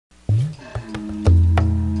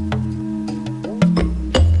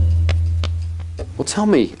tell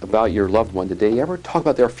me about your loved one. Did they ever talk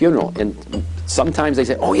about their funeral? And sometimes they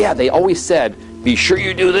say, oh yeah, they always said, be sure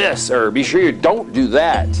you do this, or be sure you don't do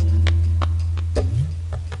that.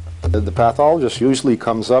 The pathologist usually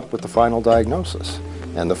comes up with the final diagnosis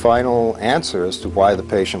and the final answer as to why the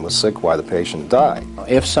patient was sick, why the patient died.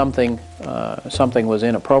 If something was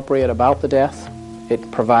inappropriate about the death, it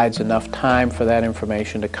provides enough time for that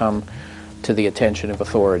information to come to the attention of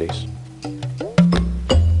authorities.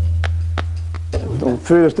 The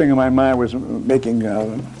first thing in my mind was making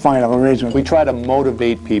final arrangements. We try to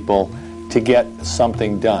motivate people to get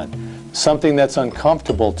something done, something that's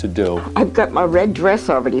uncomfortable to do. I've got my red dress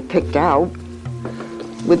already picked out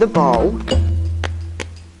with a bow.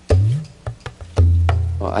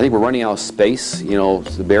 I think we're running out of space, you know,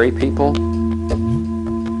 to bury people.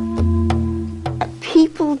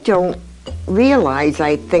 People don't realize,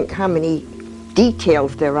 I think, how many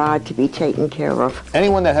details there are to be taken care of.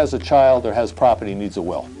 Anyone that has a child or has property needs a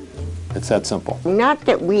will. It's that simple. Not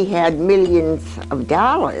that we had millions of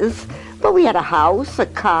dollars, but we had a house, a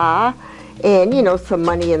car, and, you know, some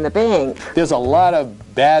money in the bank. There's a lot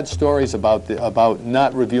of bad stories about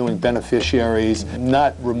not reviewing beneficiaries,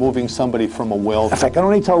 not removing somebody from a will. If I can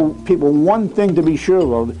only tell people one thing to be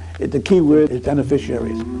sure of, the key word is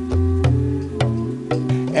beneficiaries.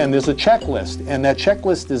 And there's a checklist, and that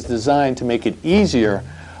checklist is designed to make it easier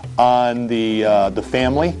on the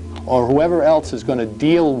family or whoever else is going to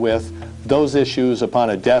deal with those issues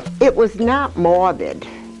upon a death. It was not morbid.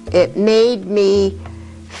 It made me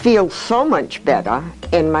feel so much better,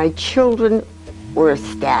 and my children were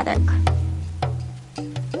ecstatic.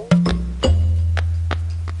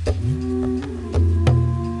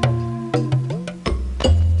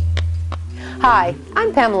 Hi,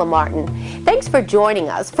 I'm Pamela Martin. Thanks for joining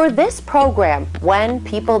us for this program, When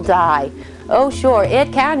People Die. Oh sure,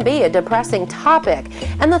 it can be a depressing topic,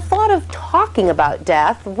 and the thought of talking about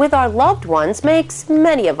death with our loved ones makes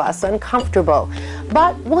many of us uncomfortable.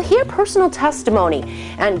 But we'll hear personal testimony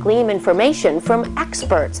and glean information from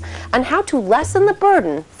experts on how to lessen the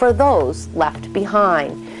burden for those left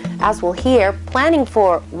behind. As we'll hear, planning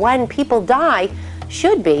for when people die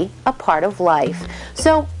should be a part of life.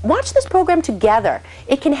 So watch this program together.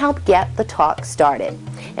 It can help get the talk started.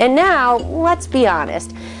 And now, let's be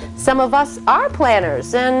honest. Some of us are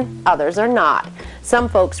planners and others are not. Some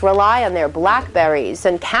folks rely on their BlackBerries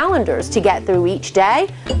and calendars to get through each day,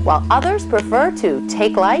 while others prefer to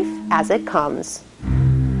take life as it comes.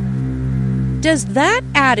 Does that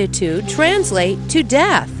attitude translate to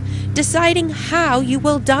death? Deciding how you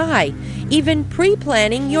will die, even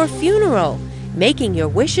pre-planning your funeral, making your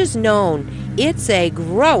wishes known. It's a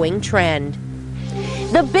growing trend.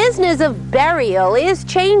 The business of burial is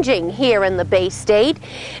changing here in the Bay State.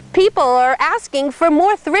 People are asking for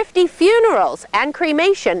more thrifty funerals, and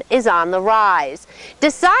cremation is on the rise.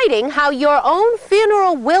 Deciding how your own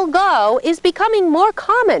funeral will go is becoming more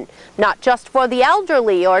common, not just for the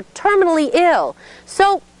elderly or terminally ill.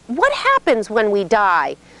 So, what happens when we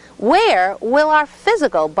die? Where will our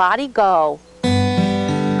physical body go?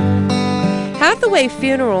 Hathaway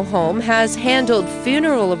Funeral Home has handled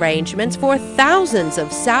funeral arrangements for thousands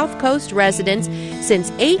of South Coast residents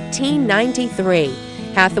since 1893.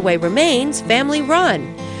 Hathaway remains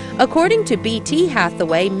family-run. According to BT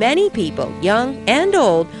Hathaway, many people, young and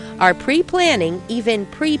old, are pre-planning, even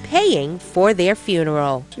prepaying for their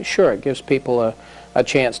funeral. Sure, it gives people a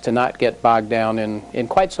chance to not get bogged down in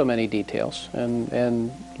quite so many details.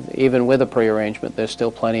 And even with a pre-arrangement, there's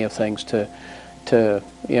still plenty of things to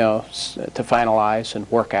finalize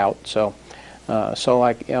and work out. So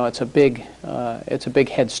it's a big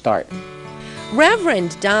head start.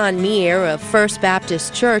 Reverend Don Meir of First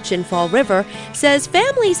Baptist Church in Fall River says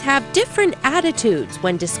families have different attitudes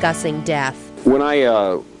when discussing death. When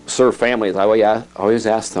I serve families, I always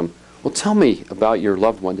ask them, well, tell me about your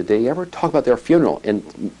loved one. Did they ever talk about their funeral?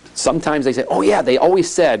 And sometimes they say, oh yeah, they always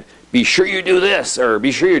said, be sure you do this, or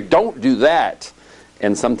be sure you don't do that.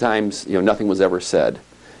 And sometimes, nothing was ever said.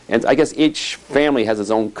 And I guess each family has its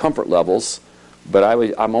own comfort levels, but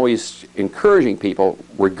I'm always encouraging people,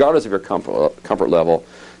 regardless of your comfort level,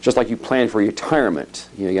 just like you plan for retirement.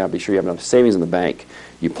 You got to be sure you have enough savings in the bank.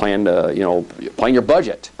 You plan to, plan your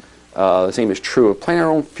budget. The same is true of planning our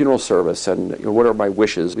own funeral service and what are my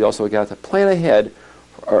wishes. We also got to plan ahead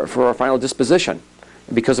for our final disposition.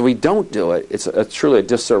 Because if we don't do it, it's truly a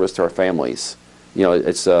disservice to our families.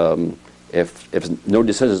 It's if no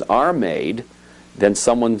decisions are made, then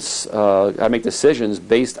someone's got to make decisions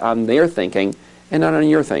based on their thinking and not on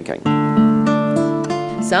your thinking.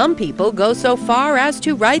 Some people go so far as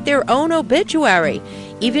to write their own obituary,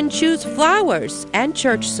 even choose flowers and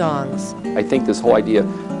church songs. I think this whole idea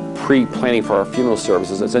of pre-planning for our funeral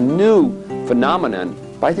services. It's a new phenomenon,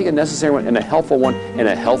 but I think a necessary one and a helpful one and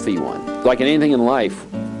a healthy one. Like in anything in life,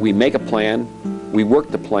 we make a plan, we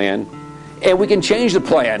work the plan, and we can change the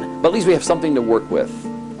plan, but at least we have something to work with.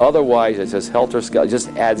 Otherwise, it says helter-skelter, it just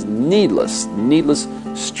adds needless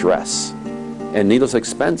stress and needless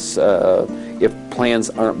expense if plans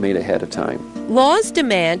aren't made ahead of time. Laws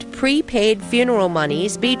demand prepaid funeral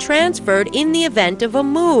monies be transferred in the event of a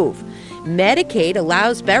move. Medicaid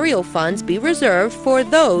allows burial funds be reserved for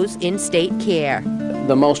those in state care.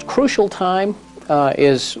 The most crucial time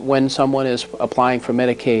is when someone is applying for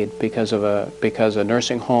Medicaid because a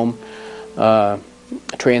nursing home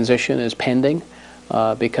transition is pending,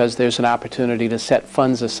 because there's an opportunity to set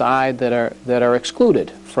funds aside that are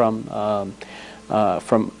excluded from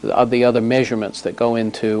the other measurements that go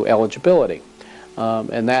into eligibility,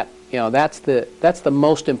 and that's the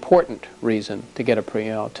most important reason to get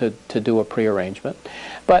to do a prearrangement.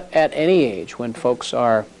 But at any age, when folks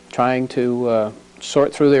are trying to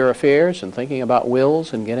sort through their affairs and thinking about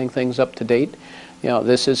wills and getting things up to date,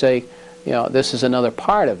 this is another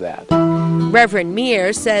part of that. Reverend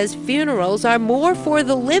Meir says funerals are more for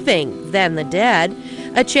the living than the dead,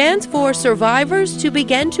 a chance for survivors to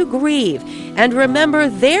begin to grieve and remember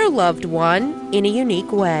their loved one in a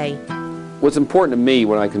unique way. What's important to me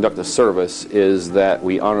when I conduct a service is that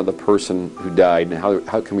we honor the person who died, and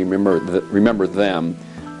how can we remember them.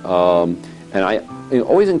 And I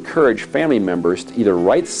always encourage family members to either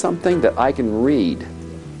write something that I can read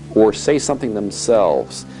or say something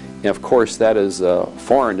themselves. And of course, that is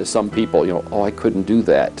foreign to some people. Oh, I couldn't do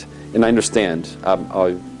that. And I understand.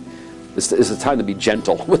 It's a time to be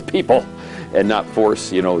gentle with people and not force,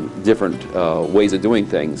 different ways of doing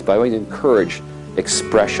things. But I always encourage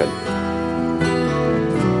expression.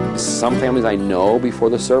 Some families I know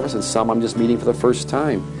before the service, and some I'm just meeting for the first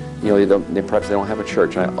time. Perhaps they don't have a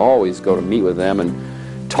church. And I always go to meet with them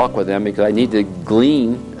and talk with them because I need to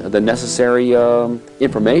glean the necessary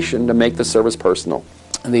information to make the service personal.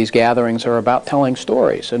 These gatherings are about telling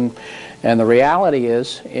stories, and the reality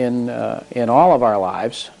is, in all of our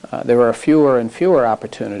lives, there are fewer and fewer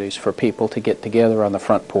opportunities for people to get together on the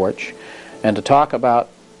front porch and to talk about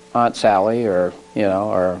Aunt Sally or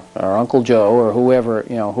Uncle Joe or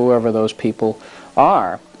whoever those people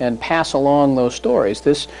are, and pass along those stories.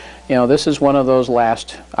 This is one of those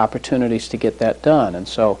last opportunities to get that done, and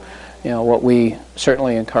so. What we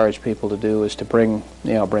certainly encourage people to do is to bring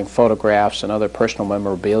photographs and other personal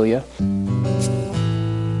memorabilia.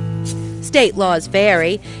 State laws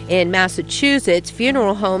vary. In Massachusetts,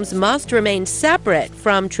 funeral homes must remain separate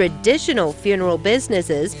from traditional funeral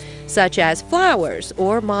businesses such as flowers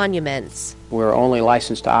or monuments. We're only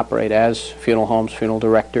licensed to operate as funeral homes, funeral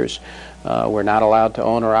directors. We're not allowed to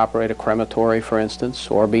own or operate a crematory, for instance,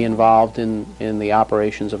 or be involved in the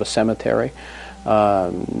operations of a cemetery.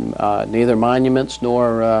 Neither monuments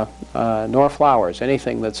nor flowers,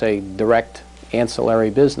 anything that's a direct ancillary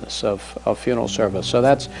business of funeral service. So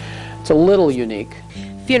it's a little unique.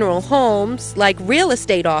 Funeral homes, like real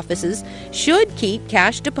estate offices, should keep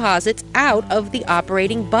cash deposits out of the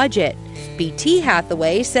operating budget. BT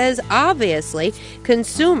Hathaway says obviously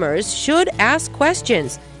consumers should ask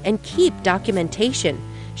questions and keep documentation.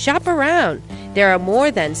 Shop around. There are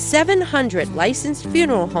more than 700 licensed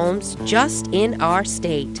funeral homes just in our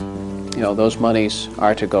state. Those monies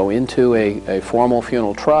are to go into a formal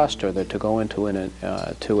funeral trust, or they're to go into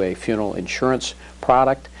to a funeral insurance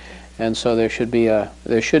product, and so there should be a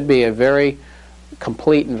very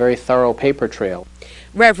complete and very thorough paper trail.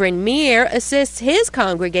 Reverend Meir assists his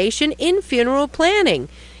congregation in funeral planning.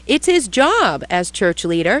 It's his job as church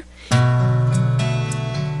leader.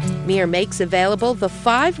 Meir makes available the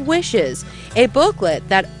 5 Wishes, a booklet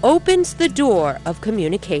that opens the door of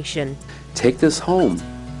communication. Take this home.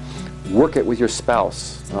 Work it with your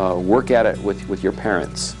spouse. Work at it with your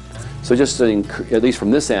parents. So just at least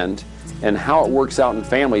from this end, and how it works out in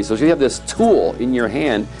families. So you have this tool in your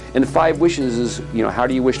hand, and 5 Wishes is, how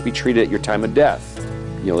do you wish to be treated at your time of death?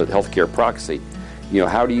 The healthcare proxy.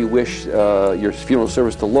 How do you wish your funeral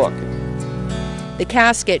service to look? The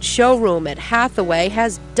casket showroom at Hathaway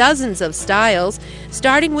has dozens of styles,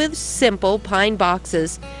 starting with simple pine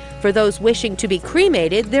boxes. For those wishing to be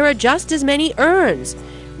cremated, there are just as many urns.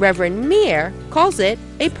 Reverend Meir calls it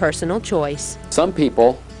a personal choice. Some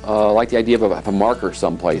people like the idea of a marker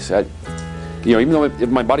someplace. Even though if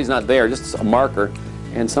my body's not there, just a marker.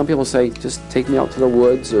 And some people say, just take me out to the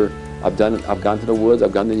woods, or I've gone to the woods,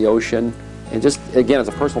 I've gone to the ocean. And just, again, it's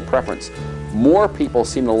a personal preference. More people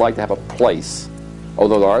seem to like to have a place.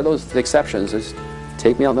 Although there are those exceptions. Just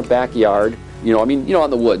take me out in the backyard, out in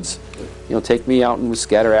the woods. Take me out and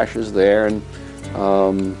scatter ashes there, and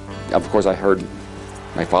Of course, I heard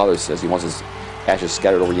my father says he wants his ashes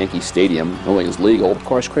scattered over Yankee Stadium. Only is legal. Of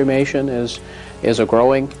course, cremation is a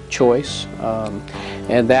growing choice,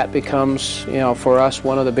 and that becomes, for us,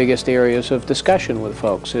 one of the biggest areas of discussion with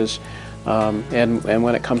folks is, and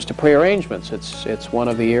when it comes to prearrangements, it's one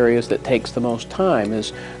of the areas that takes the most time.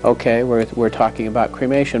 Is okay, we're talking about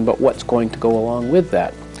cremation, but what's going to go along with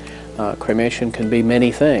that? Cremation can be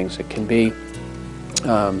many things. It can be,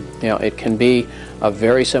 it can be a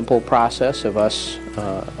very simple process of us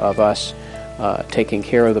taking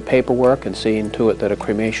care of the paperwork and seeing to it that a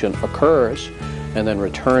cremation occurs, and then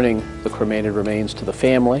returning the cremated remains to the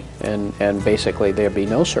family, and basically there be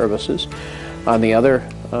no services. On the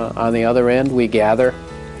other end, we gather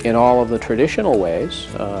in all of the traditional ways,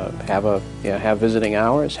 have visiting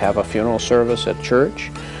hours, have a funeral service at church.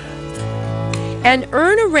 An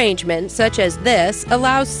urn arrangement such as this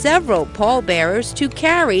allows several pallbearers to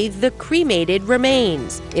carry the cremated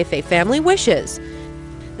remains, if a family wishes.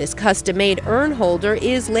 This custom-made urn holder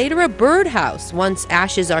is later a birdhouse once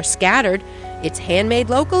ashes are scattered. It's handmade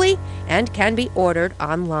locally and can be ordered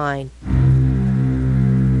online.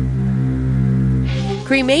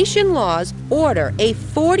 Cremation laws order a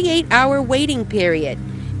 48-hour waiting period.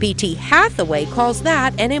 B.T. Hathaway calls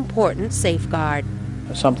that an important safeguard.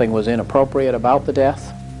 If something was inappropriate about the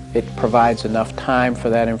death, it provides enough time for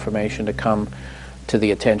that information to come to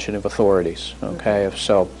the attention of authorities. Okay,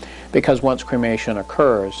 because once cremation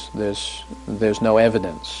occurs, there's no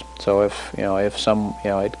evidence. So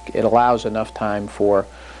it allows enough time for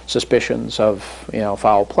suspicions of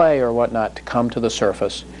foul play or whatnot to come to the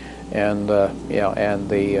surface, and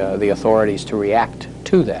the authorities to react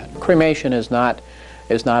to that. Cremation is not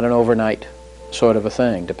an overnight sort of a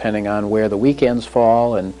thing. Depending on where the weekends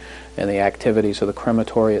fall and the activities of the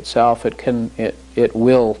crematory itself, it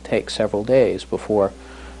will take several days before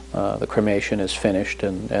the cremation is finished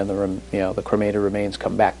and the cremated remains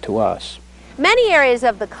come back to us. Many areas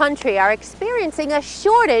of the country are experiencing a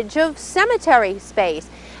shortage of cemetery space,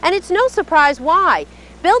 and it's no surprise why.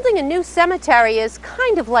 Building a new cemetery is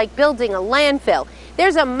kind of like building a landfill.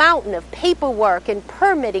 There's a mountain of paperwork and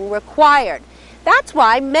permitting required. That's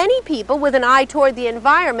why many people with an eye toward the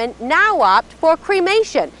environment now opt for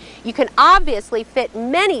cremation. You can obviously fit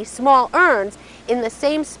many small urns in the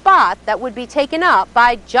same spot that would be taken up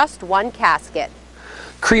by just one casket.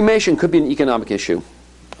 Cremation could be an economic issue.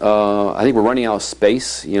 I think we're running out of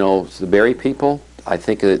space, to bury people. I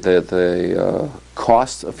think that the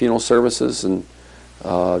cost of funeral services and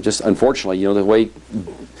just unfortunately, the way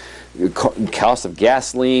cost of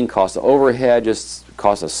gasoline, cost of overhead, just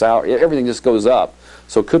cost of salary, everything just goes up.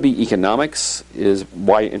 So it could be economics is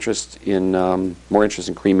why more interest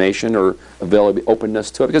in cremation or openness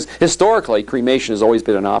to it, because historically cremation has always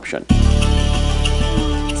been an option.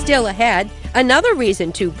 Still ahead, another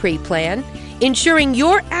reason to pre-plan, ensuring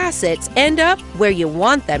your assets end up where you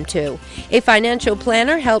want them to. A financial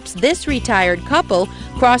planner helps this retired couple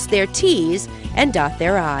cross their T's and dot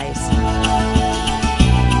their I's.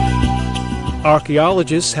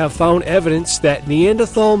 Archaeologists have found evidence that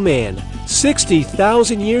Neanderthal man,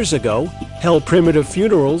 60,000 years ago, held primitive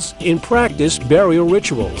funerals and practiced burial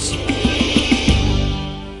rituals.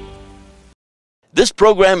 This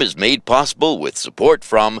program is made possible with support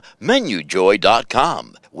from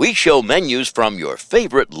MenuJoy.com. We show menus from your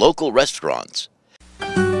favorite local restaurants.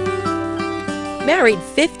 Married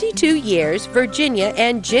 52 years, Virginia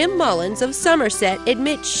and Jim Mullins of Somerset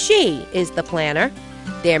admit she is the planner.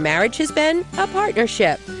 Their marriage has been a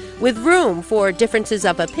partnership, with room for differences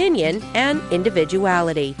of opinion and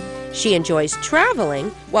individuality. She enjoys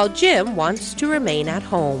traveling, while Jim wants to remain at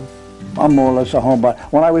home. I'm more or less a homebody.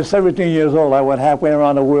 When I was 17 years old, I went halfway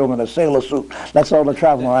around the world in a sailor suit. That's all the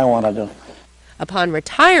traveling I want to do. Upon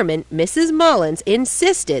retirement, Mrs. Mullins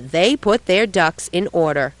insisted they put their ducks in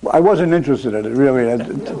order. I wasn't interested in it, really.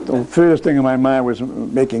 The first thing in my mind was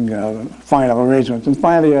making final arrangements. And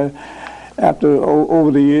finally, over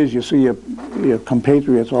the years, you see your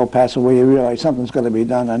compatriots all pass away, you realize something's got to be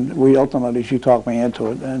done. And she talked me into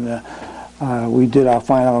it. And we did our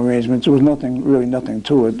final arrangements. There was nothing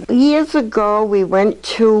to it. Years ago, we went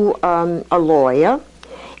to a lawyer,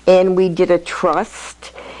 and we did a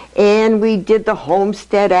trust, and we did the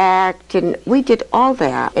Homestead Act, and we did all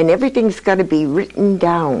that. And everything's got to be written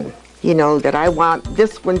down, that I want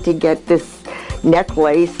this one to get this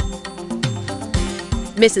necklace.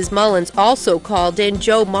 Mrs. Mullins also called in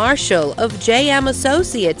Joe Marshall of J.M.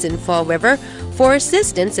 Associates in Fall River for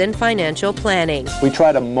assistance in financial planning. We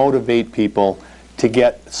try to motivate people to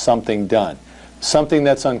get something done, something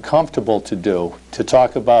that's uncomfortable to do, to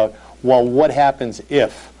talk about, well, what happens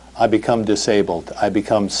if I become disabled, I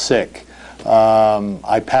become sick,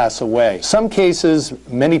 I pass away. Some cases,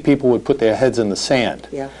 many people would put their heads in the sand.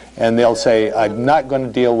 Yeah. And they'll say, I'm not going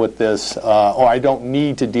to deal with this, or I don't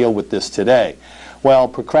need to deal with this today. Well,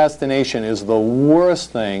 procrastination is the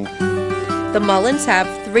worst thing. The Mullins have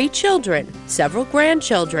 3 children, several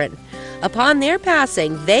grandchildren. Upon their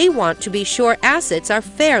passing, they want to be sure assets are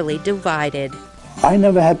fairly divided. I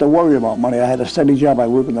never had to worry about money. I had a steady job. I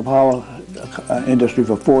worked in the power industry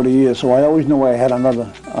for 40 years, so I always knew I had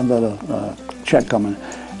another check coming.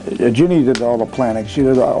 Ginny did all the planning. She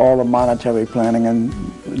did all the monetary planning and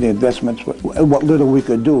the investments, what little we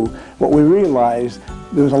could do. What we realized,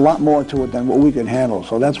 there was a lot more to it than what we could handle,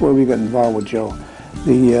 so that's where we got involved with Joe.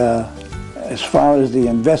 As far as the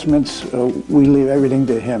investments, we leave everything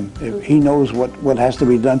to him. He knows what has to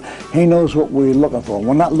be done. He knows what we're looking for.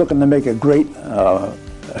 We're not looking to make a great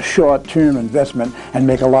short-term investment and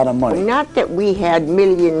make a lot of money. Not that we had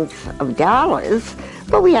millions of dollars,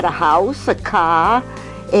 but we had a house, a car,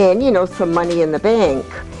 and, you know, some money in the bank.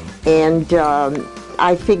 And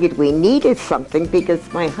I figured we needed something because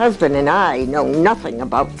my husband and I know nothing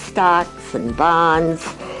about stocks and bonds.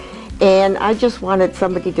 And I just wanted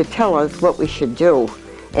somebody to tell us what we should do,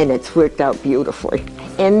 and it's worked out beautifully.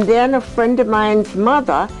 And then a friend of mine's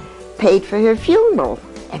mother paid for her funeral,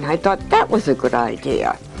 and I thought that was a good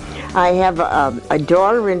idea. I have a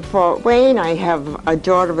daughter in Fort Wayne, I have a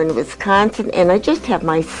daughter in Wisconsin, and I just have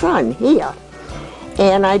my son here.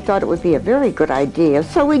 And I thought it would be a very good idea,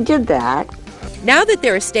 so we did that. Now that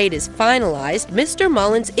their estate is finalized, Mr.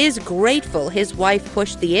 Mullins is grateful his wife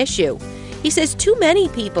pushed the issue. He says too many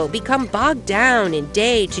people become bogged down in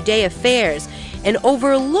day-to-day affairs and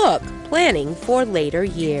overlook planning for later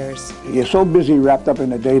years. You're so busy wrapped up in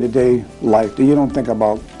the day-to-day life that you don't think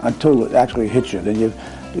about until it actually hits you. Then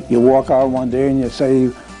you walk out one day and you say,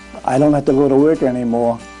 I don't have to go to work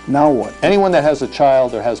anymore. Now what? Anyone that has a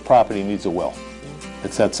child or has property needs a will.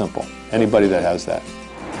 It's that simple. Anybody that has that.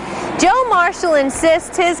 Joe Marshall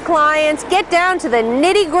insists his clients get down to the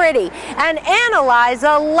nitty-gritty and analyze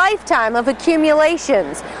a lifetime of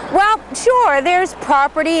accumulations. Well, sure, there's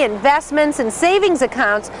property, investments, and savings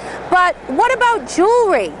accounts, but what about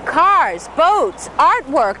jewelry, cars, boats,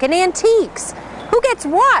 artwork, and antiques? Who gets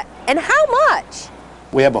what, and how much?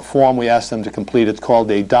 We have a form we ask them to complete. It's called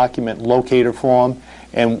a document locator form,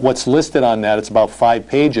 and what's listed on that, it's about 5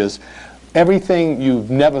 pages, everything you've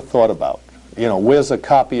never thought about. You know, where's a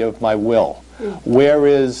copy of my will? Where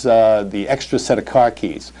is the extra set of car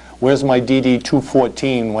keys? Where's my DD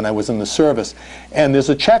 214 when I was in the service? And there's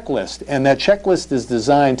a checklist, and that checklist is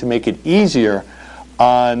designed to make it easier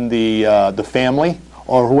on the family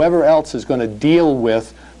or whoever else is going to deal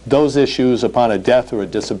with those issues upon a death or a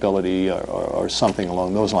disability or something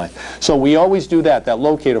along those lines. So we always do that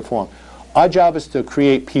locator form. Our job is to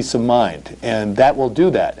create peace of mind, and that will do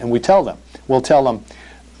that. And we'll tell them,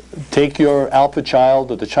 take your alpha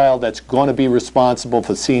child or the child that's going to be responsible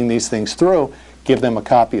for seeing these things through, give them a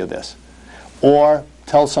copy of this. Or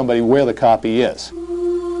tell somebody where the copy is.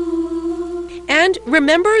 And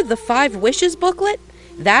remember the 5 Wishes booklet?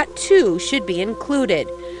 That too should be included.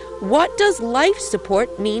 What does life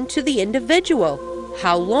support mean to the individual?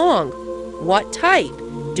 How long? What type?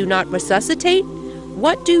 Do not resuscitate?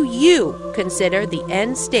 What do you consider the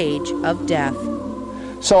end stage of death?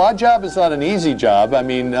 So our job is not an easy job,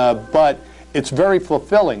 but it's very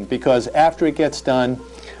fulfilling because after it gets done,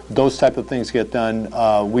 those type of things get done,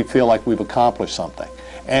 we feel like we've accomplished something.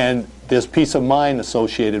 And there's peace of mind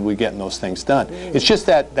associated with getting those things done. It's just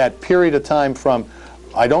that period of time from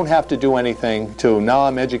I don't have to do anything to now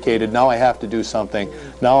I'm educated, now I have to do something,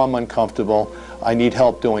 now I'm uncomfortable, I need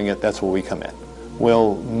help doing it, that's where we come in.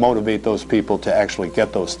 We'll motivate those people to actually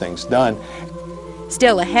get those things done.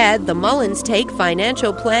 Still ahead, the Mullins take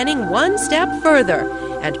financial planning one step further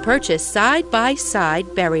and purchase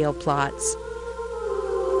side-by-side burial plots.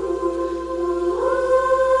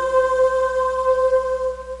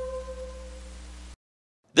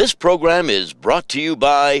 This program is brought to you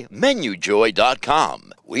by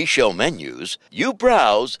MenuJoy.com. We show menus, you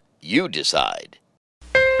browse, you decide.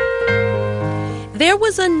 There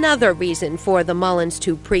was another reason for the Mullins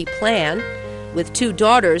to pre-plan. With 2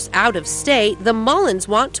 daughters out of state, the Mullins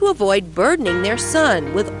want to avoid burdening their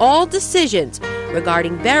son with all decisions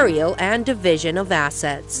regarding burial and division of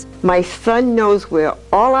assets. My son knows where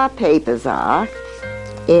all our papers are,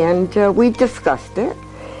 and we've discussed it.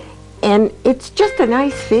 And it's just a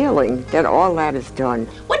nice feeling that all that is done.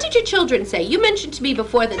 What did your children say? You mentioned to me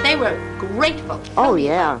before that they were grateful. Oh,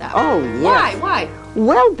 yeah. Oh, yes. Why?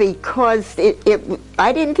 Well, because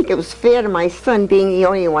I didn't think it was fair to my son being the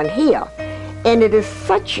only one here. And it is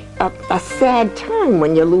such a sad time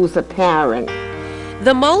when you lose a parent.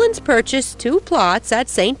 The Mullins purchased 2 plots at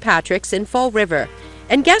St. Patrick's in Fall River.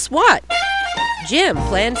 And guess what? Jim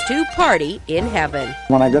plans to party in heaven.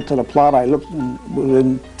 When I got to the plot, I looked and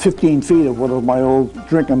within 15 feet of one of my old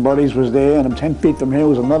drinking buddies was there, and 10 feet from here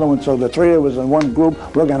was another one, so the 3 of us in one group,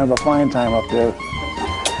 we're going to have a fine time up there.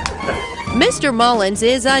 Mr. Mullins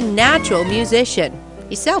is a natural musician.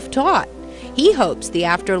 He's self-taught. He hopes the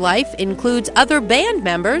afterlife includes other band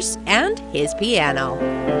members and his piano.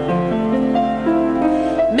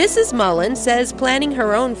 Mrs. Mullins says planning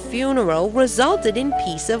her own funeral resulted in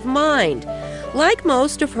peace of mind. Like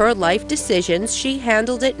most of her life decisions, she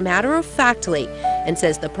handled it matter-of-factly and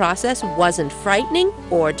says the process wasn't frightening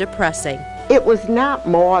or depressing. It was not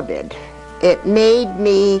morbid. It made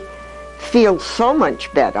me feel so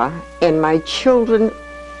much better, and my children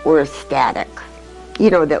were ecstatic,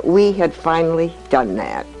 that we had finally done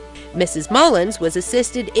that. Mrs. Mullins was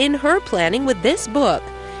assisted in her planning with this book,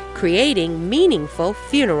 Creating Meaningful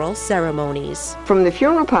Funeral Ceremonies. From the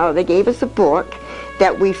funeral parlor, they gave us a book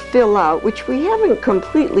that we fill out, which we haven't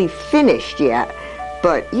completely finished yet,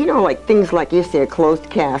 but like things like you say, a closed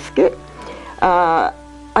casket. I've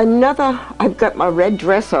got my red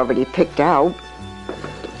dress already picked out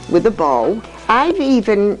with a bow. I've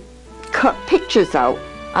even cut pictures out.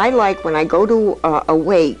 I like when I go to a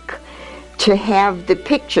wake to have the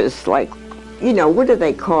pictures, like, what do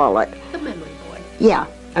they call it? The memory board. Yeah,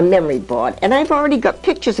 a memory board. And I've already got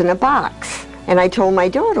pictures in a box, and I told my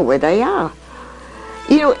daughter where they are.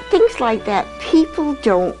 Things like that. People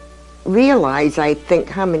don't realize, I think,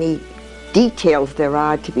 how many details there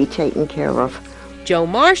are to be taken care of. Joe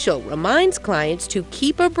Marshall reminds clients to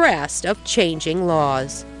keep abreast of changing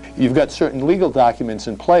laws. You've got certain legal documents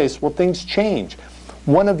in place. Well, things change.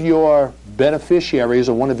 One of your beneficiaries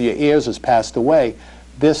or one of your heirs has passed away.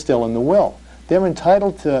 They're still in the will. Their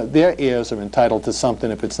heirs are entitled to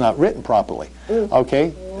something if it's not written properly.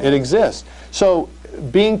 Okay? It exists. So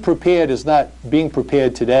being prepared is not being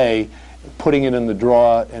prepared today, putting it in the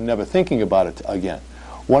drawer and never thinking about it again.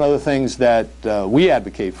 One of the things that we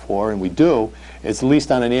advocate for, and we do, is at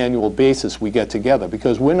least on an annual basis we get together,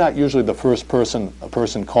 because we're not usually the first person a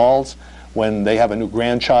person calls when they have a new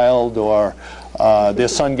grandchild or their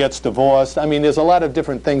son gets divorced. I mean, there's a lot of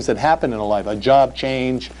different things that happen in a life, a job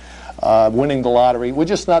change, winning the lottery. We're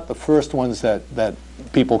just not the first ones that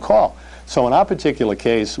people call. So in our particular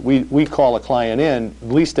case, we call a client in at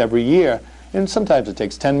least every year, and sometimes it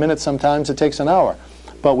takes 10 minutes, sometimes it takes an hour.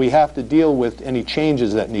 But we have to deal with any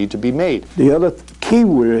changes that need to be made. The other key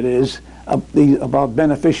word is about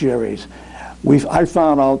beneficiaries. I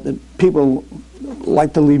found out that people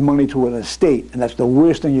like to leave money to an estate, and that's the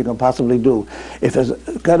worst thing you can possibly do. If it's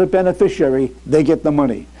got a beneficiary, they get the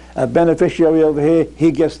money. A beneficiary over here,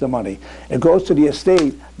 he gets the money. It goes to the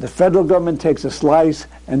estate, the federal government takes a slice,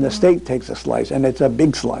 and the state takes a slice, and it's a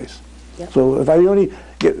big slice. Yep. So if I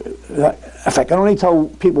can only tell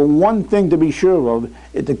people one thing to be sure of,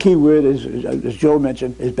 the key word is, as Joe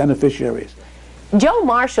mentioned, is beneficiaries. Joe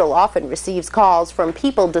Marshall often receives calls from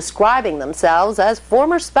people describing themselves as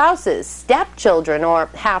former spouses, stepchildren, or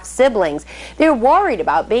half-siblings. They're worried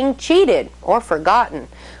about being cheated or forgotten.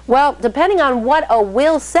 Well, depending on what a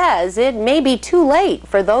will says, it may be too late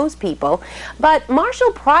for those people. But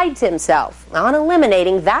Marshall prides himself on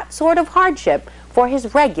eliminating that sort of hardship for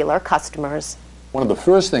his regular customers. One of the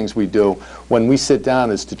first things we do when we sit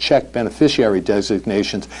down is to check beneficiary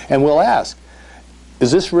designations, and we'll ask,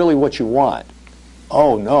 is this really what you want?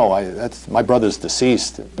 Oh no, my brother's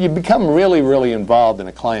deceased. You become really, really involved in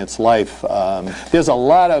a client's life. There's a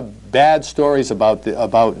lot of bad stories about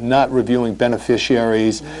not reviewing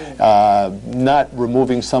beneficiaries, not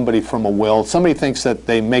removing somebody from a will. Somebody thinks that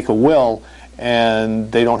they make a will and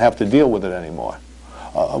they don't have to deal with it anymore.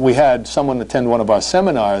 We had someone attend one of our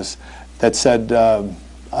seminars that said,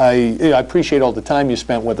 I appreciate all the time you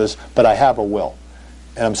spent with us, but I have a will.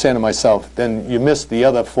 And I'm saying to myself, then you missed the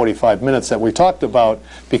other 45 minutes that we talked about,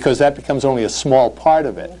 because that becomes only a small part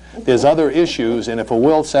of it. There's other issues, and if a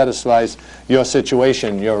will satisfies your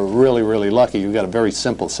situation, you're really, really lucky. You've got a very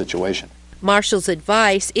simple situation. Marshall's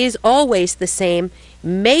advice is always the same.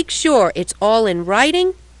 Make sure it's all in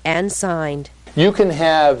writing and signed. You can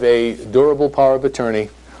have a durable power of attorney,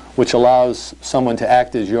 which allows someone to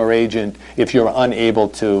act as your agent if you're unable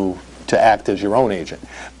to act as your own agent.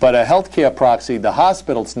 But a healthcare proxy, the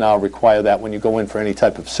hospitals now require that when you go in for any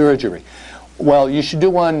type of surgery. Well, you should do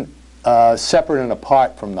one separate and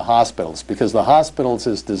apart from the hospitals, because the hospitals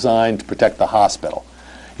is designed to protect the hospital.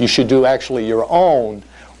 You should do actually your own,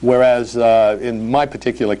 whereas in my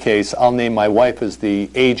particular case, I'll name my wife as the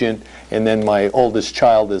agent and then my oldest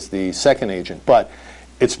child as the second agent. But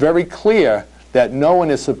it's very clear that no one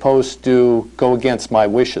is supposed to go against my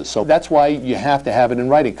wishes. So that's why you have to have it in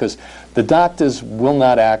writing, because the doctors will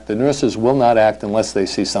not act, the nurses will not act unless they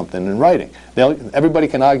see something in writing. Everybody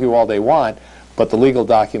can argue all they want, but the legal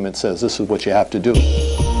document says this is what you have to do.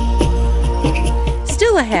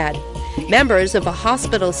 Still ahead, members of a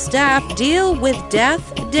hospital staff deal with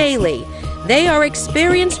death daily. They are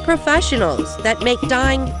experienced professionals that make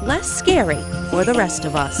dying less scary for the rest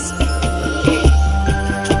of us.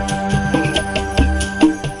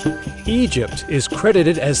 Egypt is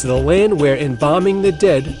credited as the land where embalming the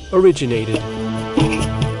dead originated.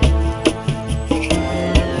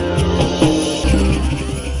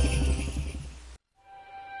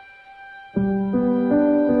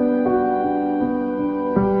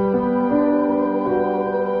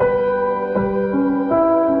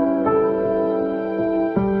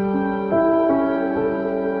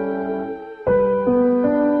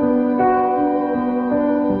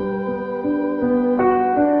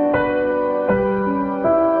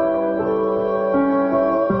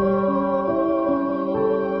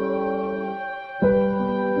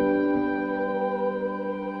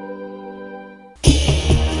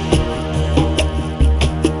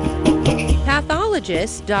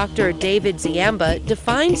 Pathologist Dr. David Ziemba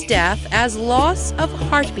defines death as loss of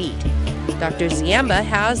heartbeat. Dr. Ziemba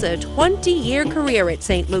has a 20-year career at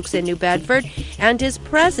St. Luke's in New Bedford and is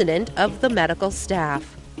president of the medical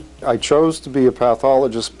staff. I chose to be a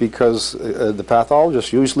pathologist because the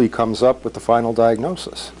pathologist usually comes up with the final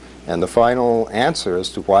diagnosis and the final answer as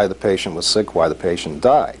to why the patient was sick, why the patient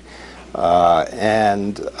died.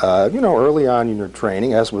 Early on in your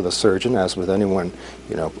training, as with a surgeon, as with anyone,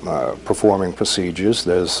 performing procedures,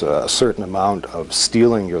 there's a certain amount of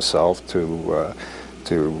steeling yourself to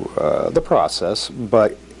the process,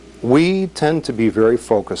 but we tend to be very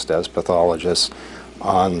focused as pathologists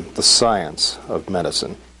on the science of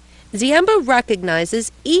medicine. Ziemba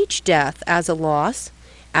recognizes each death as a loss.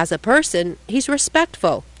 As a person, he's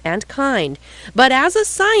respectful and kind, but as a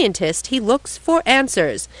scientist, he looks for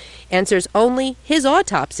answers only his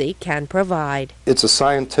autopsy can provide. It's a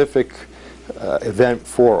scientific event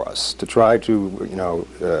for us to try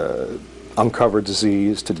to, uncover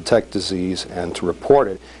disease, to detect disease, and to report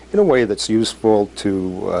it in a way that's useful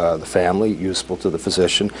to the family, useful to the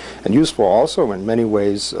physician, and useful also in many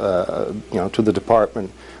ways, to the Department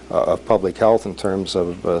of Public Health in terms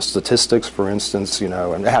of statistics, for instance,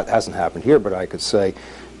 and that hasn't happened here, but I could say,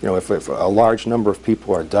 if a large number of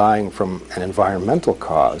people are dying from an environmental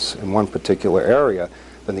cause in one particular area,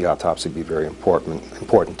 then the autopsy would be very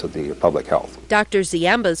important to the public health. Dr.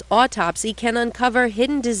 Ziemba's autopsy can uncover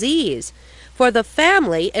hidden disease. For the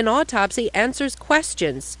family, an autopsy answers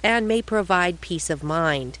questions and may provide peace of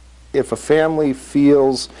mind. If a family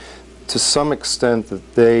feels to some extent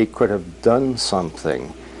that they could have done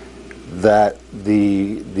something, that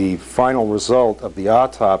the final result of the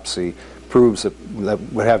autopsy proves that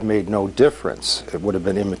would have made no difference, it would have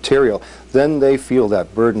been immaterial, then they feel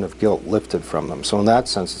that burden of guilt lifted from them. So in that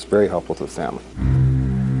sense, it's very helpful to the family.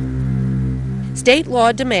 State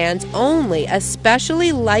law demands only a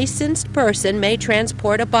specially licensed person may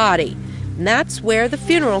transport a body. And that's where the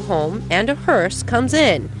funeral home and a hearse comes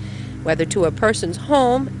in, whether to a person's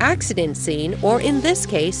home, accident scene, or in this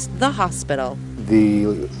case, the hospital. The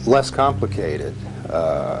less complicated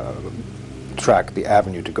track, the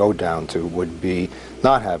avenue to go down to would be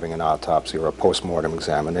not having an autopsy or a post-mortem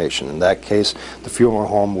examination. In that case, the funeral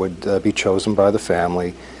home would be chosen by the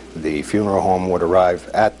family. The funeral home would arrive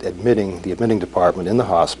at the admitting department in the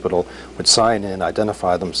hospital, would sign in,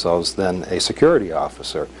 identify themselves, then a security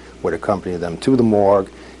officer would accompany them to the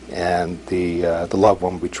morgue, and the loved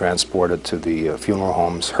one would be transported to the funeral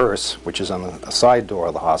home's hearse, which is on the side door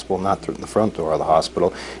of the hospital, not through the front door of the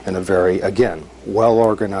hospital, in a very, again,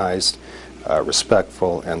 well-organized,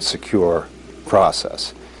 respectful, and secure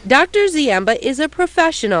process. Dr. Ziemba is a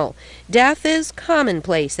professional. Death is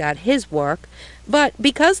commonplace at his work, but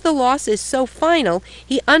because the loss is so final,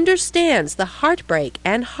 he understands the heartbreak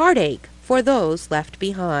and heartache for those left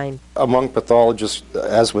behind. Among pathologists,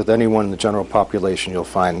 as with anyone in the general population, you'll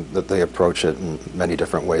find that they approach it in many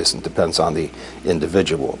different ways, and depends on the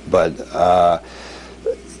individual. But,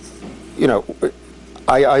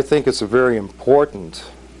 I think it's a very important,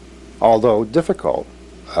 although difficult,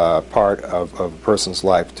 part of a person's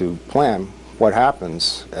life to plan what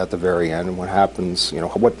happens at the very end and what happens,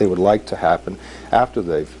 what they would like to happen after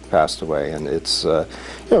they've passed away. And it's,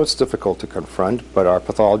 it's difficult to confront, but are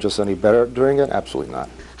pathologists any better doing it? Absolutely not.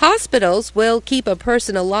 Hospitals will keep a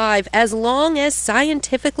person alive as long as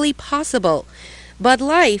scientifically possible, but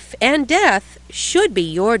life and death should be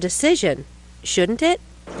your decision, shouldn't it?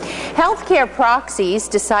 Healthcare proxies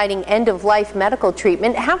deciding end-of-life medical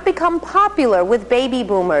treatment have become popular with baby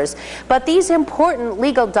boomers, but these important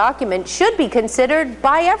legal documents should be considered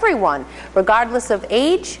by everyone, regardless of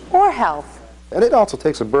age or health. And it also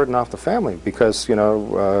takes a burden off the family because, you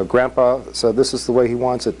know, Grandpa said this is the way he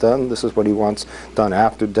wants it done, this is what he wants done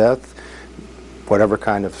after death, whatever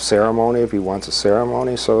kind of ceremony, if he wants a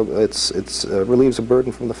ceremony, so it relieves a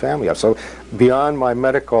burden from the family. So beyond my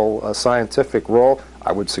medical scientific role,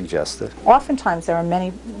 I would suggest it. Oftentimes there are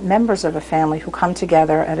many members of a family who come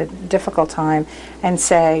together at a difficult time and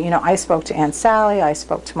say, you know, I spoke to Aunt Sally, I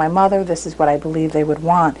spoke to my mother, this is what I believe they would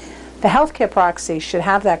want. The healthcare proxy should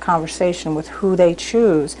have that conversation with who they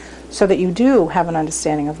choose so that you do have an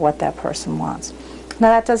understanding of what that person wants. Now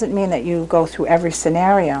that doesn't mean that you go through every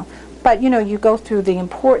scenario, but you know, you go through the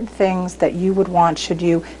important things that you would want should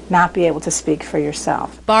you not be able to speak for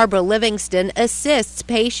yourself. Barbara Livingston assists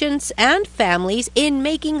patients and families in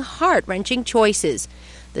making heart-wrenching choices.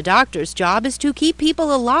 The doctor's job is to keep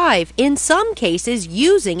people alive, in some cases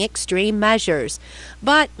using extreme measures.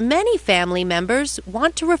 But many family members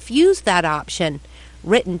want to refuse that option.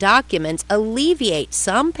 Written documents alleviate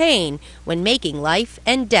some pain when making life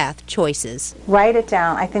and death choices. Write it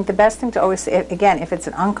down. I think the best thing to always say, again, if it's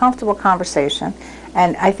an uncomfortable conversation,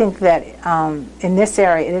 and I think that in this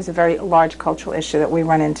area it is a very large cultural issue that we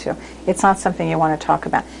run into. It's not something you want to talk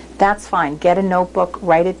about. That's fine. Get a notebook,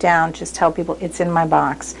 write it down, just tell people it's in my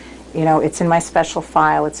box. You know, it's in my special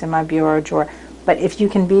file, it's in my bureau drawer. But if you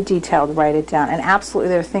can be detailed, write it down. And absolutely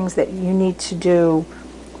there are things that you need to do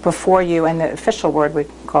before you, and the official word we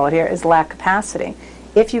call it here is lack capacity.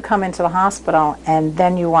 If you come into the hospital and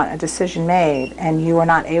then you want a decision made and you are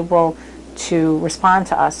not able to respond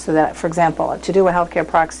to us, so that, for example, to do a healthcare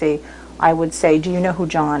proxy, I would say, do you know who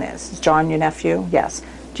John is? Is John your nephew? Yes.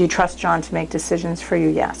 Do you trust John to make decisions for you?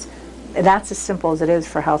 Yes. That's as simple as it is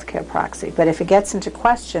for healthcare proxy. But if it gets into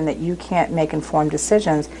question that you can't make informed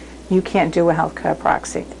decisions, you can't do a healthcare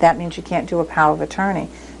proxy. That means you can't do a power of attorney.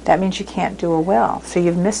 That means you can't do a will. So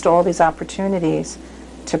you've missed all these opportunities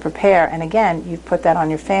to prepare. And again, you've put that on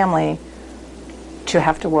your family to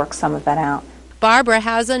have to work some of that out. Barbara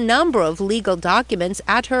has a number of legal documents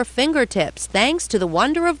at her fingertips thanks to the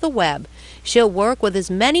wonder of the web. She'll work with as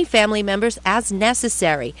many family members as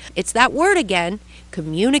necessary. It's that word again,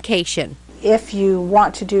 communication. If you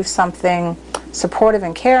want to do something supportive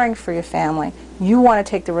and caring for your family, you want to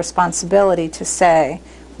take the responsibility to say,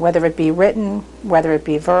 whether it be written, whether it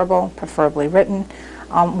be verbal, preferably written,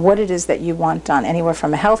 what it is that you want done. Anywhere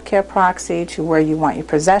from a healthcare proxy to where you want your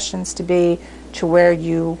possessions to be, to where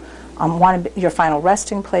you want your final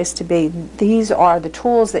resting place to be. These are the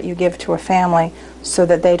tools that you give to a family so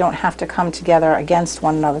that they don't have to come together against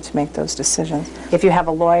one another to make those decisions. If you have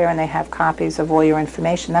a lawyer and they have copies of all your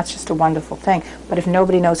information, that's just a wonderful thing. But if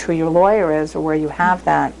nobody knows who your lawyer is or where you have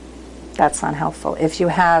that, that's not helpful. If you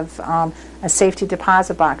have a safety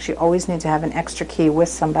deposit box, you always need to have an extra key with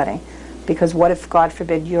somebody, because what if, God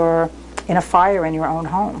forbid, you're in a fire in your own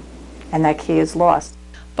home and that key is lost?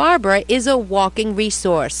 Barbara is a walking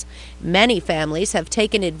resource. Many families have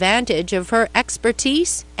taken advantage of her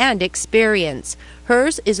expertise and experience.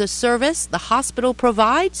 Hers is a service the hospital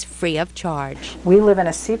provides free of charge. We live in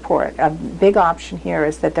a seaport. A big option here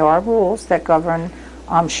is that there are rules that govern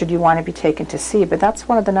should you want to be taken to sea, but that's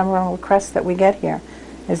one of the number one requests that we get here,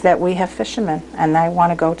 is that we have fishermen and they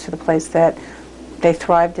want to go to the place that they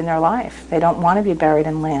thrived in their life. They don't want to be buried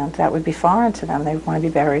in land. That would be foreign to them. They want to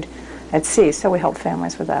be buried at sea, so we help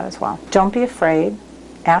families with that as well. Don't be afraid.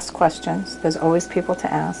 Ask questions. There's always people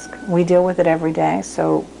to ask. We deal with it every day,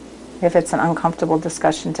 so if it's an uncomfortable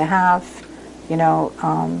discussion to have, you know,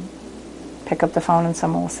 pick up the phone and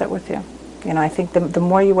someone will sit with you. You know, I think the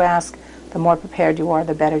more you ask, the more prepared you are,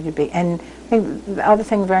 the better you be. And I think the other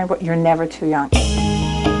thing very important, you're never too young.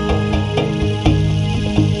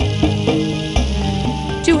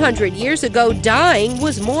 200 years ago, dying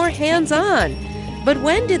was more hands-on. But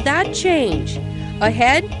when did that change?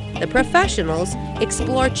 Ahead, the professionals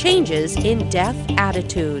explore changes in death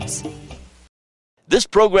attitudes. This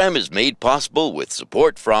program is made possible with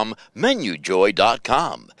support from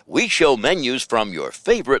MenuJoy.com. We show menus from your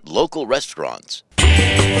favorite local restaurants.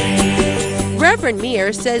 Reverend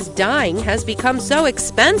Meir says dying has become so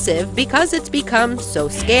expensive because it's become so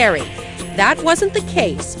scary. That wasn't the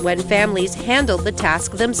case when families handled the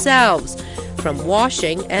task themselves. From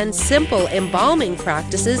washing and simple embalming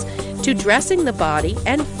practices to dressing the body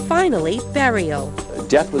and finally burial.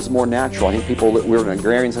 Death was more natural. I think we were an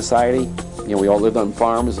agrarian society. You know, we all lived on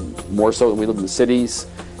farms, more so than we lived in the cities,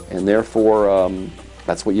 and therefore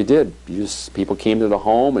that's what you did. People came to the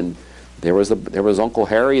home, and there was Uncle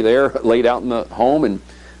Harry there laid out in the home, and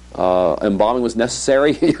Embalming was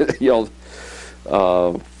necessary,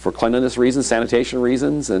 for cleanliness reasons, sanitation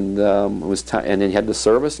reasons, and and then you had the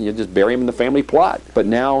service, and you just bury them in the family plot. But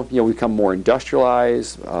now, we become more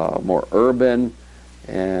industrialized, more urban,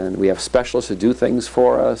 and we have specialists who do things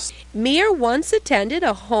for us. Meir once attended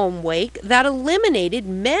a home wake that eliminated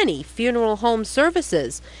many funeral home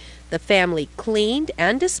services. The family cleaned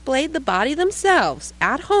and displayed the body themselves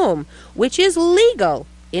at home, which is legal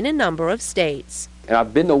in a number of states. And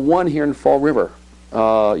I've been to one here in Fall River.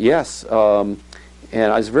 Yes.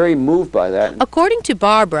 And I was very moved by that. According to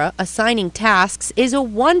Barbara, assigning tasks is a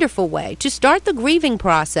wonderful way to start the grieving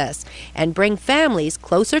process and bring families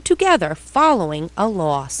closer together following a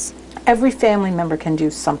loss. Every family member can do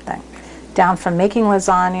something, down from making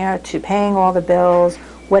lasagna to paying all the bills,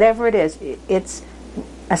 whatever it is. It's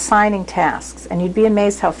assigning tasks, and you'd be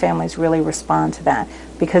amazed how families really respond to that,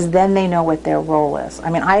 because then they know what their role is. I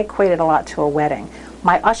mean, I equate it a lot to a wedding.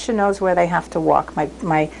 My usher knows where they have to walk.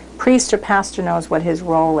 My priest or pastor knows what his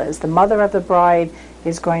role is. The mother of the bride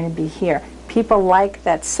is going to be here. People like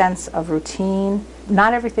that sense of routine.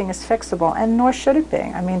 Not everything is fixable, and nor should it be.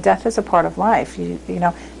 I mean, death is a part of life. You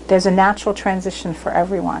know, there's a natural transition for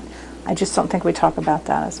everyone. I just don't think we talk about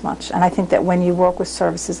that as much. And I think that when you work with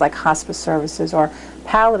services like hospice services or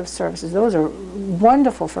palliative services, those are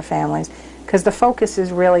wonderful for families, because the focus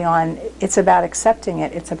is really on, it's about accepting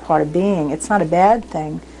it. It's a part of being. It's not a bad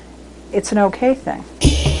thing. It's an okay thing.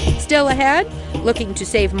 Still ahead, looking to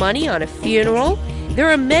save money on a funeral? There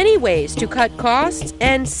are many ways to cut costs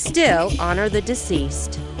and still honor the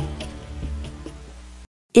deceased.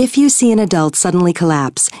 If you see an adult suddenly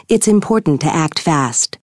collapse, it's important to act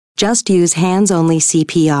fast. Just use hands-only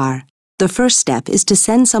CPR. The first step is to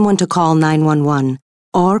send someone to call 911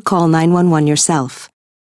 or call 911 yourself.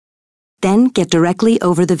 Then get directly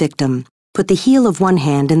over the victim. Put the heel of one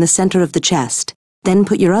hand in the center of the chest. Then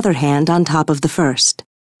put your other hand on top of the first.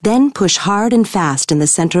 Then push hard and fast in the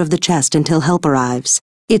center of the chest until help arrives.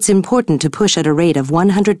 It's important to push at a rate of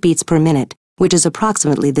 100 beats per minute, which is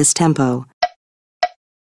approximately this tempo.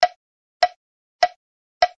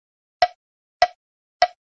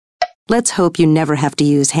 Let's hope you never have to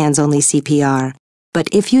use hands-only CPR. But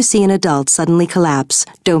if you see an adult suddenly collapse,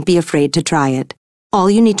 don't be afraid to try it. All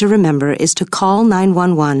you need to remember is to call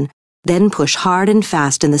 911, then push hard and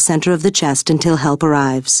fast in the center of the chest until help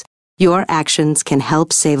arrives. Your actions can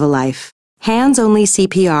help save a life. Hands-only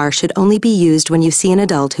CPR should only be used when you see an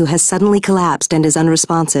adult who has suddenly collapsed and is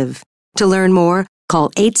unresponsive. To learn more, call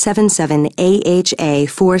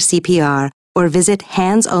 877-AHA-4CPR or visit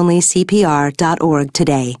handsonlycpr.org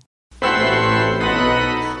today.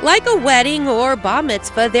 Like a wedding or bar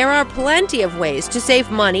mitzvah, there are plenty of ways to save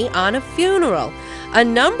money on a funeral. A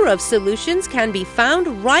number of solutions can be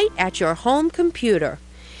found right at your home computer.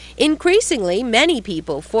 Increasingly, many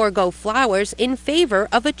people forego flowers in favor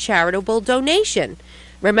of a charitable donation.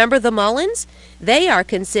 Remember the Mullins? They are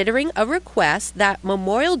considering a request that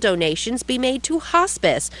memorial donations be made to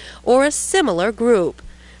hospice or a similar group.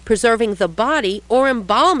 Preserving the body or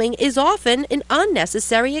embalming is often an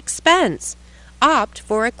unnecessary expense. Opt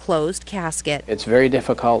for a closed casket. It's very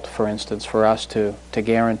difficult, for instance, for us to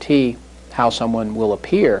guarantee how someone will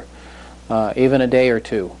appear even a day or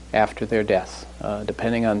two after their death,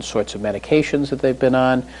 depending on sorts of medications that they've been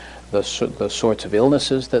on, the sorts of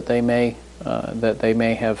illnesses that they may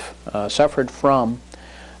have suffered from.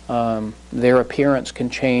 Their appearance can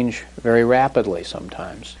change very rapidly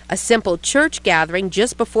sometimes. A simple church gathering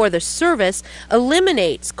just before the service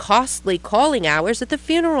eliminates costly calling hours at the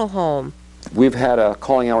funeral home. We've had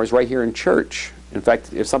calling hours right here in church. In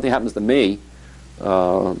fact, if something happens to me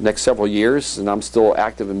next several years and I'm still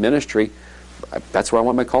active in ministry, that's where I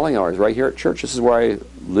want my calling hours, right here at church. This is where I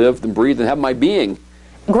live and breathe and have my being.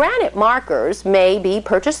 Granite markers may be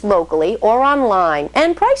purchased locally or online,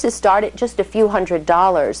 and prices start at just a few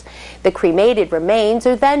 $100s. The cremated remains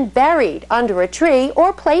are then buried under a tree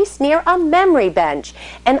or placed near a memory bench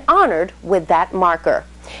and honored with that marker.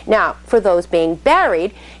 Now, for those being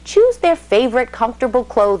buried, choose their favorite comfortable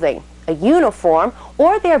clothing, a uniform,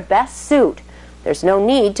 or their best suit. There's no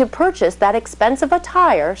need to purchase that expensive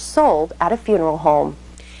attire sold at a funeral home.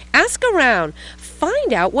 Ask around.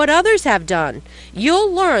 Find out what others have done.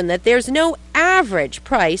 You'll learn that there's no average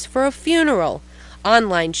price for a funeral.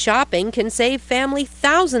 Online shopping can save family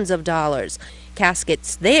thousands of dollars.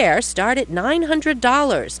 Caskets there start at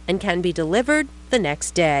 $900 and can be delivered the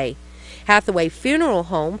next day. Hathaway Funeral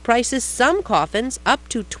Home prices some coffins up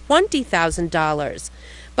to $20,000.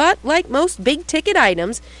 But like most big-ticket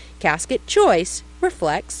items, casket choice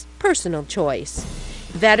reflects personal choice.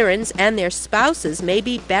 Veterans and their spouses may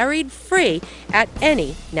be buried free at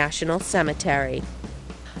any national cemetery.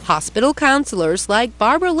 Hospital counselors like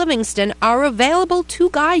Barbara Livingston are available to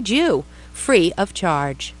guide you, free of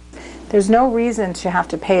charge. There's no reason to have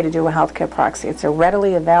to pay to do a healthcare proxy. It's a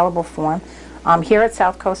readily available form. Here at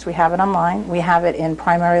South Coast, we have it online. We have it in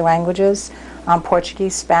primary languages,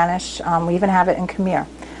 Portuguese, Spanish. We even have it in Khmer.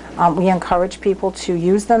 We encourage people to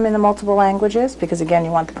use them in the multiple languages because, again,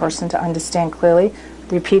 you want the person to understand clearly,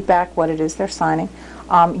 repeat back what it is they're signing.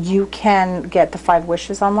 You can get the 5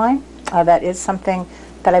 wishes online. That is something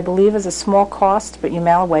that I believe is a small cost, but you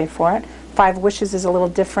mail away for it. 5 wishes is a little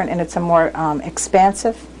different, and it's a more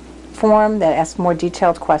expansive form that asks more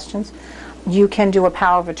detailed questions. You can do a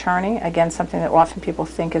power of attorney, again, something that often people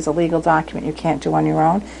think is a legal document you can't do on your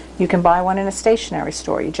own. You can buy one in a stationery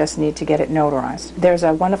store. You just need to get it notarized. There's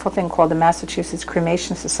a wonderful thing called the Massachusetts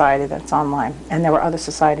Cremation Society that's online, and there are other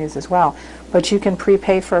societies as well. But you can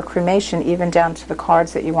prepay for a cremation even down to the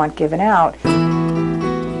cards that you want given out.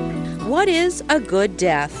 What is a good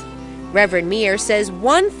death? Reverend Meir says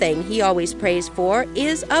one thing he always prays for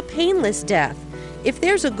is a painless death. If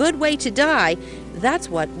there's a good way to die, that's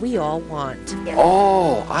what we all want.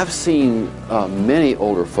 Oh, I've seen many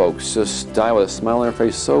older folks just die with a smile on their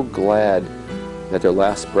face, so glad that their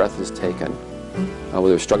last breath is taken. Whether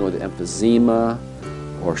they're struggling with emphysema,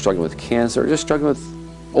 or struggling with cancer, or just struggling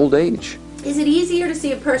with old age. Is it easier to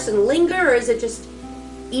see a person linger, or is it just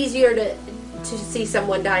easier to see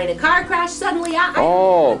someone die in a car crash suddenly?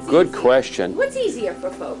 Good question. What's easier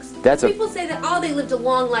for folks? That's People say that, oh, they lived a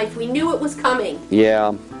long life. We knew it was coming.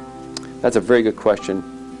 Yeah, that's a very good question.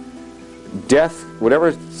 Death,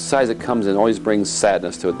 whatever size it comes in, always brings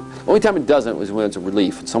sadness to it. The only time it doesn't is when it's a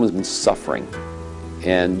relief. Someone's been suffering,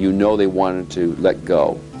 and you know they wanted to let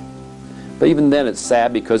go. But even then, it's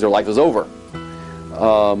sad because their life is over.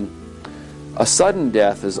 A sudden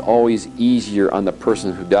death is always easier on the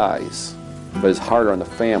person who dies, but it's harder on the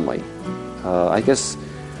family. I guess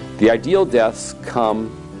the ideal deaths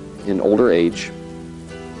come in older age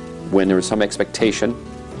when there is some expectation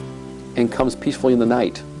and comes peacefully in the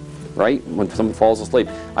night, right? When someone falls asleep.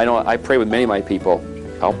 I know I pray with many of my people.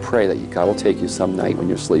 I'll pray that God will take you some night when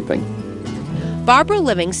you're sleeping. Barbara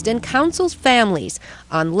Livingston counsels families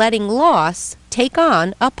on letting loss take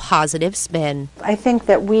on a positive spin. I think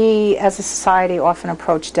that we as a society often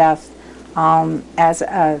approach death as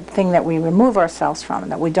a thing that we remove ourselves from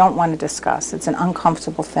and that we don't want to discuss. It's an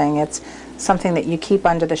uncomfortable thing. It's something that you keep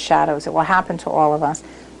under the shadows. It will happen to all of us.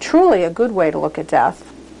 Truly, a good way to look at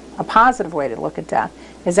death, a positive way to look at death,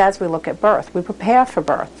 is as we look at birth. We prepare for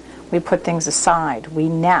birth. We put things aside. We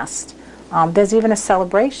nest. There's even a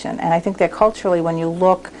celebration. And I think that culturally, when you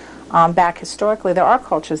look back historically, there are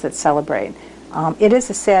cultures that celebrate. It is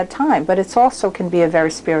a sad time, but it also can be a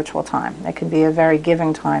very spiritual time. It can be a very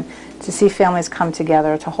giving time to see families come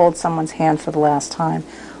together, to hold someone's hand for the last time.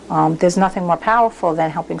 There's nothing more powerful than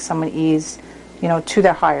helping someone ease, to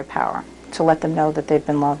their higher power, to let them know that they've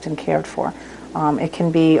been loved and cared for. It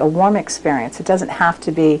can be a warm experience. It doesn't have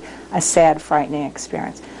to be a sad, frightening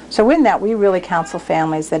experience. So in that, we really counsel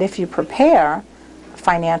families that if you prepare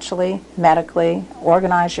financially, medically,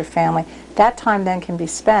 organize your family, that time then can be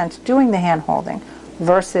spent doing the hand-holding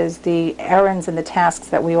versus the errands and the tasks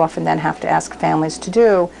that we often then have to ask families to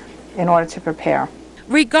do in order to prepare.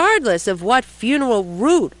 Regardless of what funeral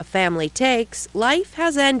route a family takes, life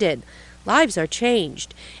has ended. Lives are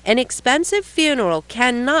changed. An expensive funeral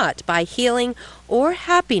cannot buy healing or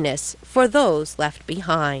happiness for those left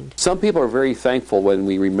behind. Some people are very thankful when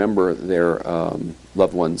we remember their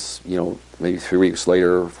loved ones, maybe 3 weeks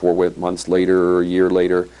later, 4 months later, or a year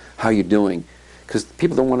later, how are you doing? Because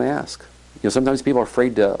people don't want to ask. Sometimes people are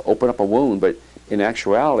afraid to open up a wound, but in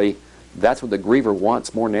actuality, that's what the griever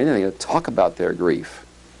wants more than anything, to talk about their grief.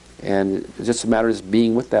 And it's just a matter of just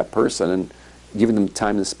being with that person and giving them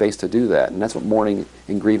time and space to do that. And that's what mourning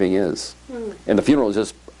and grieving is. And the funeral is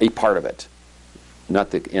just a part of it,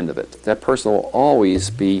 not the end of it. That person will always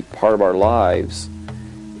be part of our lives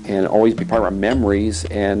and always be part of our memories,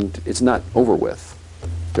 and it's not over with.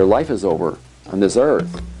 Their life is over on this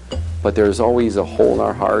earth, but there's always a hole in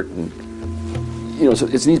our heart, and so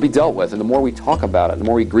it needs to be dealt with. And the more we talk about it, the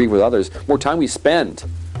more we grieve with others, the more time we spend,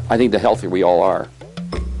 I think the healthier we all are.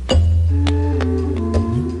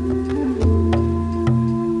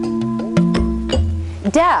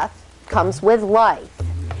 Death comes with life.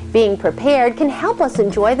 Being prepared can help us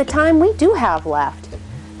enjoy the time we do have left.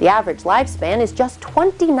 The average lifespan is just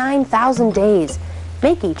 29,000 days.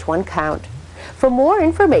 Make each one count. For more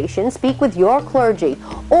information, speak with your clergy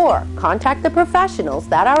or contact the professionals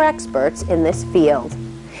that are experts in this field.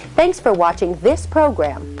 Thanks for watching this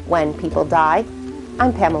program, When People Die.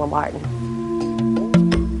 I'm Pamela Martin.